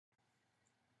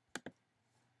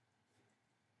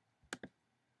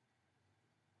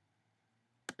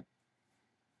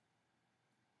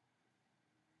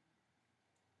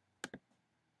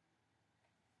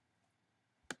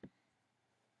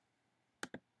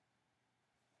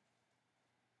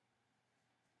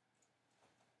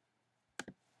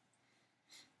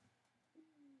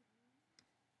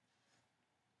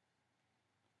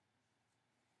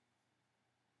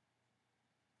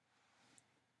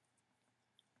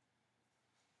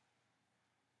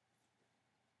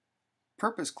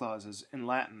Purpose clauses in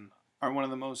Latin are one of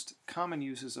the most common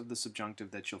uses of the subjunctive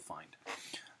that you'll find.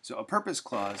 So a purpose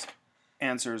clause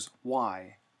answers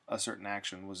why a certain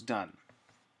action was done.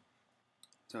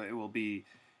 So it will be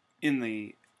in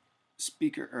the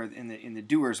speaker or in the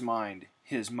doer's mind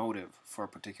his motive for a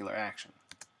particular action.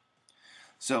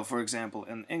 So for example,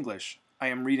 in English, I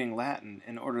am reading Latin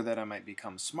in order that I might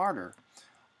become smarter.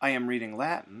 I am reading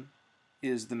Latin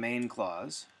is the main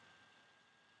clause,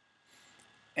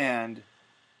 and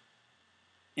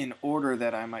in order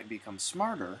that I might become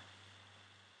smarter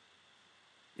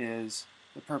is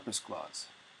the purpose clause.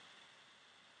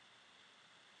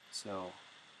 So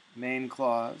main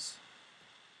clause,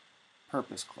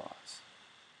 purpose clause.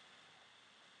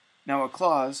 Now a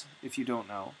clause, if you don't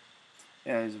know,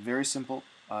 is very simple.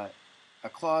 A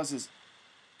clause is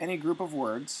any group of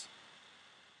words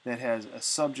that has a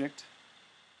subject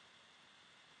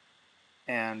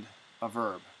and a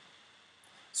verb.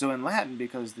 So in Latin,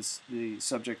 because the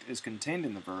subject is contained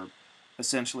in the verb,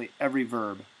 essentially every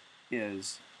verb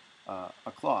is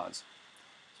a clause.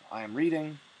 So I am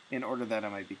reading in order that I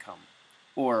might become.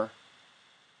 Or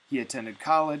he attended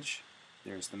college,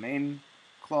 there's the main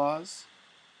clause,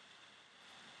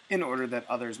 in order that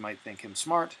others might think him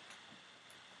smart,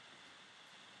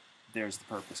 there's the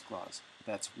purpose clause.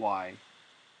 That's why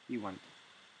he went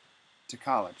to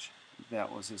college.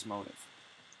 That was his motive.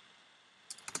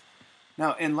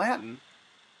 Now, in Latin,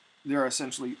 there are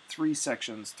essentially three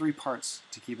sections, three parts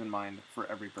to keep in mind for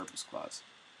every purpose clause.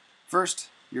 First,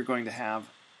 you're going to have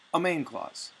a main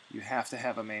clause. You have to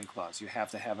have a main clause. You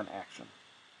have to have an action.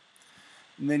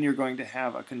 And then you're going to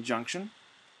have a conjunction,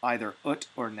 either ut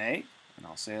or ne, and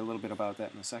I'll say a little bit about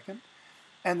that in a second.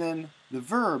 And then the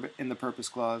verb in the purpose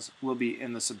clause will be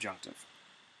in the subjunctive.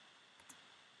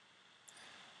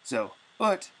 So,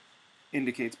 ut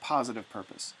indicates positive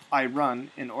purpose. I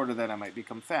run in order that I might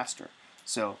become faster.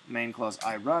 So, main clause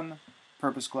I run,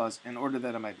 purpose clause in order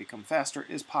that I might become faster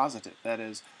is positive. That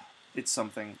is, it's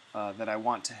something that I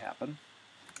want to happen.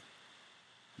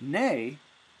 Ne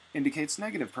indicates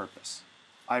negative purpose.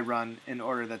 I run in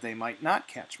order that they might not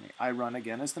catch me. I run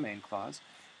again as the main clause.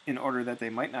 In order that they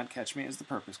might not catch me is the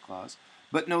purpose clause.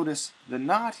 But notice the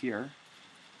not here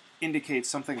indicates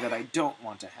something that I don't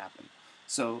want to happen.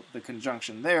 So the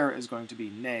conjunction there is going to be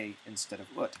ne instead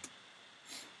of ut.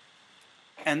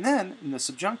 And then in the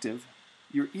subjunctive,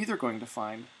 you're either going to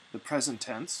find the present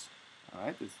tense, all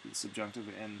right, the subjunctive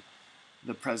in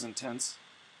the present tense.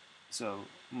 So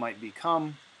might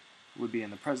become would be in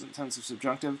the present tense of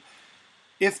subjunctive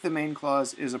if the main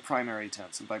clause is a primary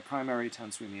tense. And by primary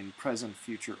tense, we mean present,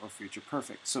 future, or future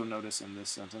perfect. So notice in this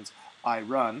sentence, I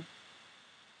run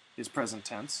is present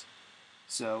tense.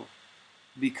 So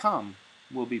become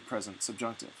will be present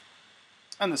subjunctive.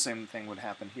 And the same thing would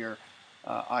happen here.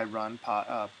 I run,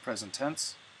 present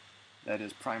tense, that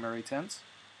is primary tense.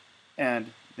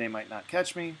 And they might not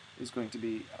catch me is going to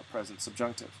be a present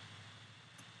subjunctive.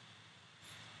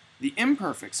 The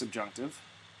imperfect subjunctive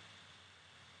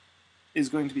is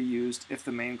going to be used if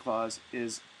the main clause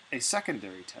is a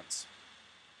secondary tense.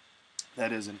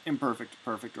 That is an imperfect,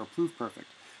 perfect, or pluperfect.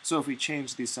 So if we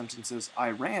change these sentences,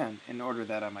 I ran in order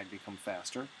that I might become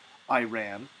faster. I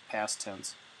ran, past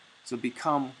tense. So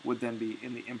become would then be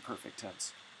in the imperfect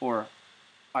tense. Or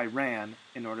I ran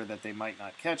in order that they might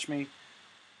not catch me.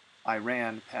 I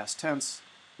ran, past tense.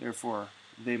 Therefore,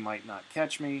 they might not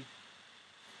catch me.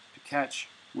 To catch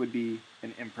would be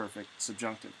an imperfect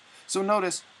subjunctive. So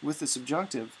notice, with the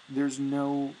subjunctive, there's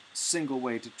no single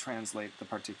way to translate the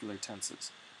particular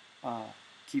tenses.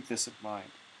 Keep this in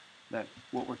mind, that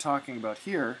what we're talking about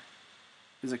here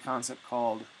is a concept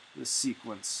called the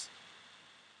sequence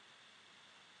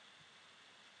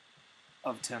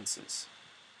of tenses.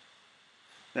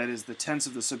 That is, the tense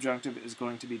of the subjunctive is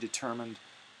going to be determined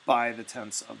by the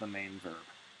tense of the main verb.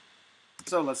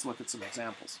 So let's look at some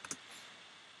examples.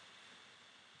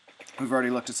 We've already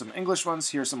looked at some English ones.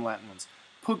 Here are some Latin ones.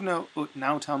 Pugno ut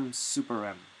nautam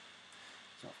superem.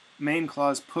 So, main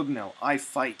clause, pugno, I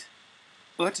fight.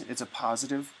 Ut, it's a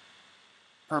positive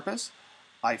purpose.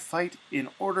 I fight in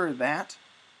order that.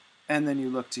 And then you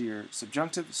look to your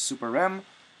subjunctive, superem.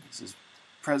 This is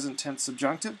present tense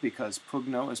subjunctive because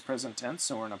pugno is present tense,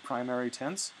 so we're in a primary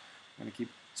tense. I'm going to keep.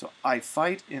 So, I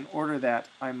fight in order that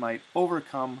I might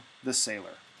overcome the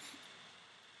sailor.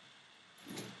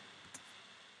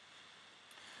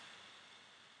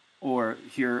 Or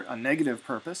here, a negative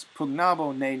purpose,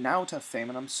 pugnabo ne nauta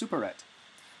feminam superet.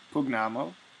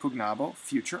 Pugnabo,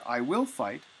 future, I will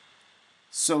fight,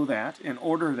 so that, in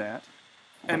order that,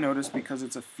 and notice because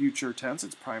it's a future tense,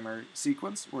 it's primary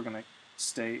sequence, we're going to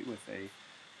stay with a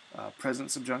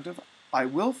present subjunctive. I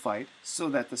will fight so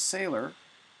that the sailor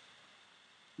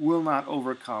will not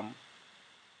overcome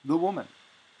the woman,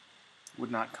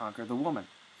 would not conquer the woman.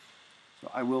 So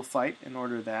I will fight in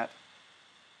order that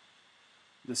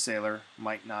the sailor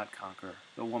might not conquer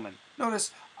the woman.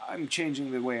 Notice I'm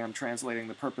changing the way I'm translating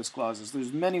the purpose clauses.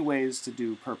 There's many ways to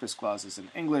do purpose clauses in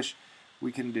English.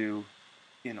 We can do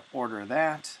in order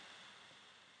that.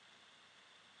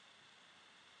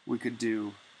 We could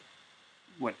do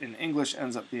what in English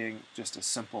ends up being just a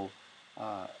simple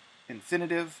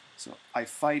infinitive. So I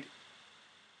fight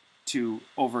to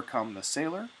overcome the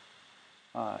sailor.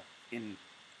 In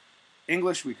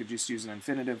English, we could just use an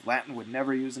infinitive. Latin would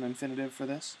never use an infinitive for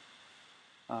this.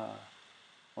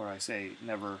 Or I say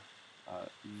never.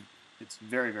 It's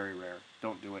very, very rare.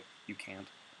 Don't do it. You can't.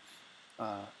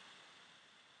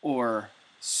 Or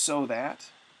so that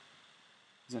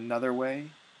is another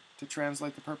way to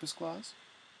translate the purpose clause.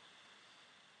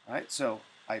 All right, so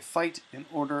I fight in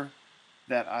order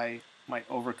that I might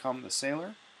overcome the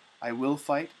sailor. I will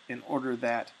fight in order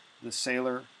that the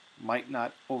sailor might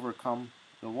not overcome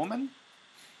the woman.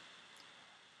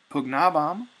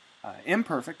 Pugnabam,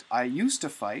 imperfect, I used to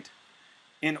fight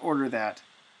in order that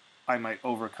I might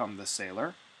overcome the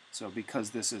sailor. So because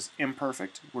this is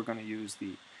imperfect, we're going to use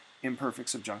the imperfect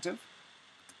subjunctive.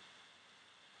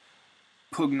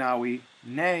 Pugnawi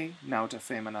ne nauta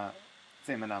feminam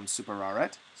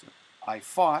superaret. So I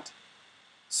fought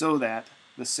so that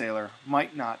the sailor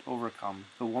might not overcome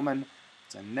the woman.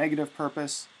 It's a negative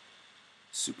purpose.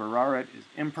 Superaret is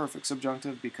imperfect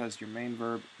subjunctive because your main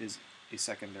verb is a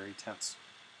secondary tense.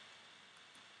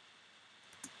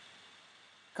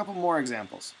 A couple more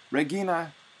examples.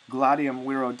 Regina gladium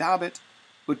viro dabit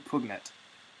ut pugnet.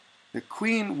 The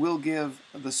queen will give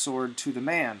the sword to the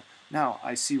man. Now,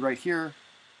 I see right here,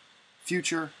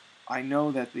 future. I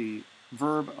know that the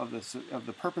verb of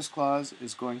the purpose clause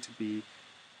is going to be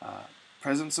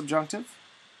present subjunctive,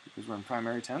 because we're in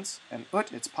primary tense, and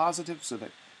ut, it's positive, so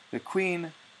that the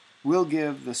queen will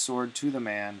give the sword to the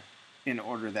man in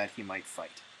order that he might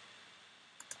fight.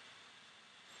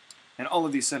 And all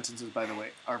of these sentences, by the way,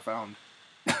 are found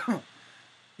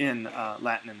in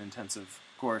Latin and intensive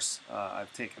course.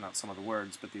 I've taken out some of the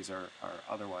words, but these are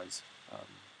otherwise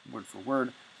word for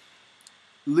word.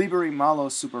 Liberi malo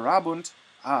superabunt,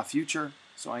 future.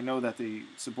 So I know that the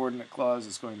subordinate clause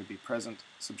is going to be present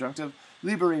subjunctive.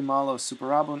 Liberi malo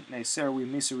superabunt ne servi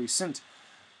miseri sint.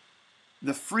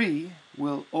 The free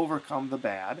will overcome the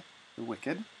bad, the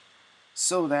wicked,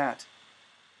 so that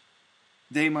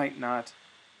they might not,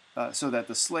 so that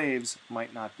the slaves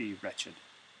might not be wretched.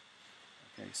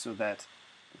 Okay, so that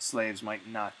the slaves might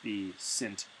not be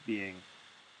sint, being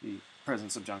the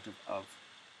present subjunctive of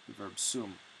the verb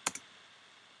sum.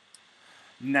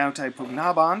 Nautae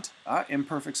pugnabant,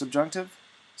 imperfect subjunctive.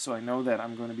 So I know that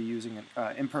I'm going to be using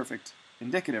an imperfect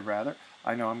indicative, rather.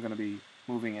 I know I'm going to be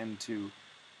moving into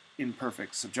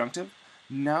imperfect subjunctive.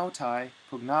 Nautae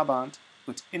pugnabant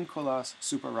ut incolas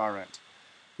superarent.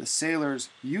 The sailors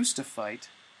used to fight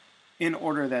in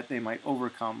order that they might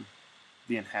overcome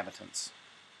the inhabitants.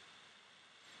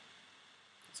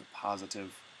 It's a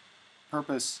positive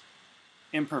purpose,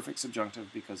 imperfect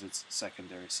subjunctive because it's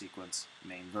secondary sequence,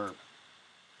 main verb.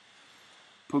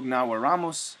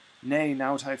 Pugnaveramus, ne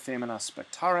nautae femina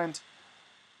spectarent.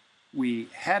 We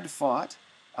had fought,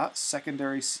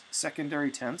 secondary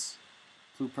tense,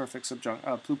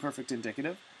 pluperfect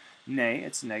indicative. Ne,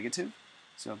 it's negative.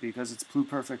 So because it's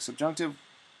pluperfect subjunctive,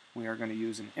 we are going to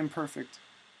use an imperfect,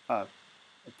 a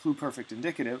pluperfect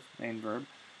indicative, main verb.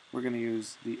 We're going to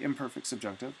use the imperfect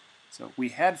subjunctive. So we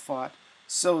had fought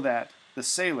so that the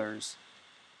sailors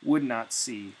would not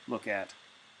look at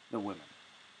the women.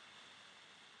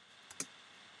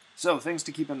 So things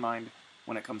to keep in mind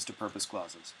when it comes to purpose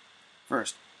clauses.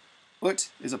 First, ut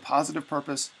is a positive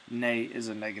purpose, ne is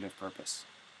a negative purpose.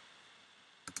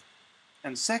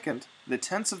 And second, the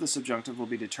tense of the subjunctive will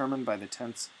be determined by the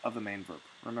tense of the main verb.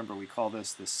 Remember, we call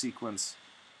this the sequence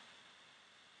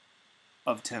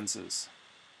of tenses.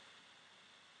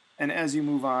 And as you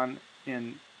move on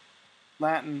in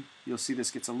Latin, you'll see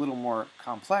this gets a little more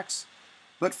complex.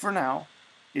 But for now,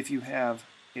 if you have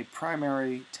a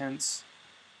primary tense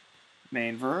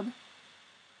main verb,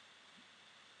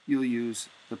 you'll use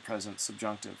the present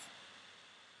subjunctive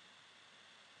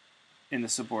in the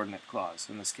subordinate clause,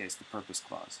 in this case the purpose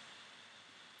clause.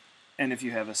 And if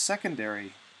you have a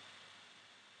secondary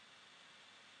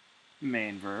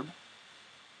main verb,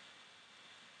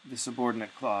 the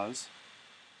subordinate clause,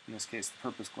 in this case the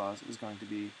purpose clause, is going to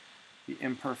be the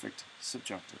imperfect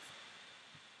subjunctive.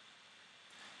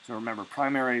 So remember,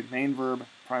 primary main verb,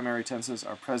 primary tenses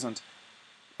are present,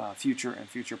 future, and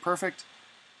future perfect.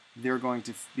 they're going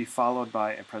to be followed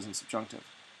by a present subjunctive.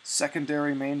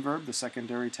 Secondary main verb, the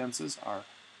secondary tenses are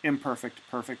imperfect,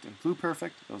 perfect, and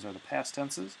pluperfect. Those are the past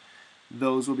tenses.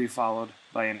 Those will be followed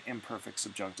by an imperfect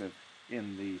subjunctive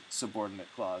in the subordinate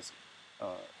clause,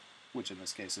 which in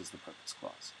this case is the purpose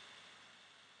clause.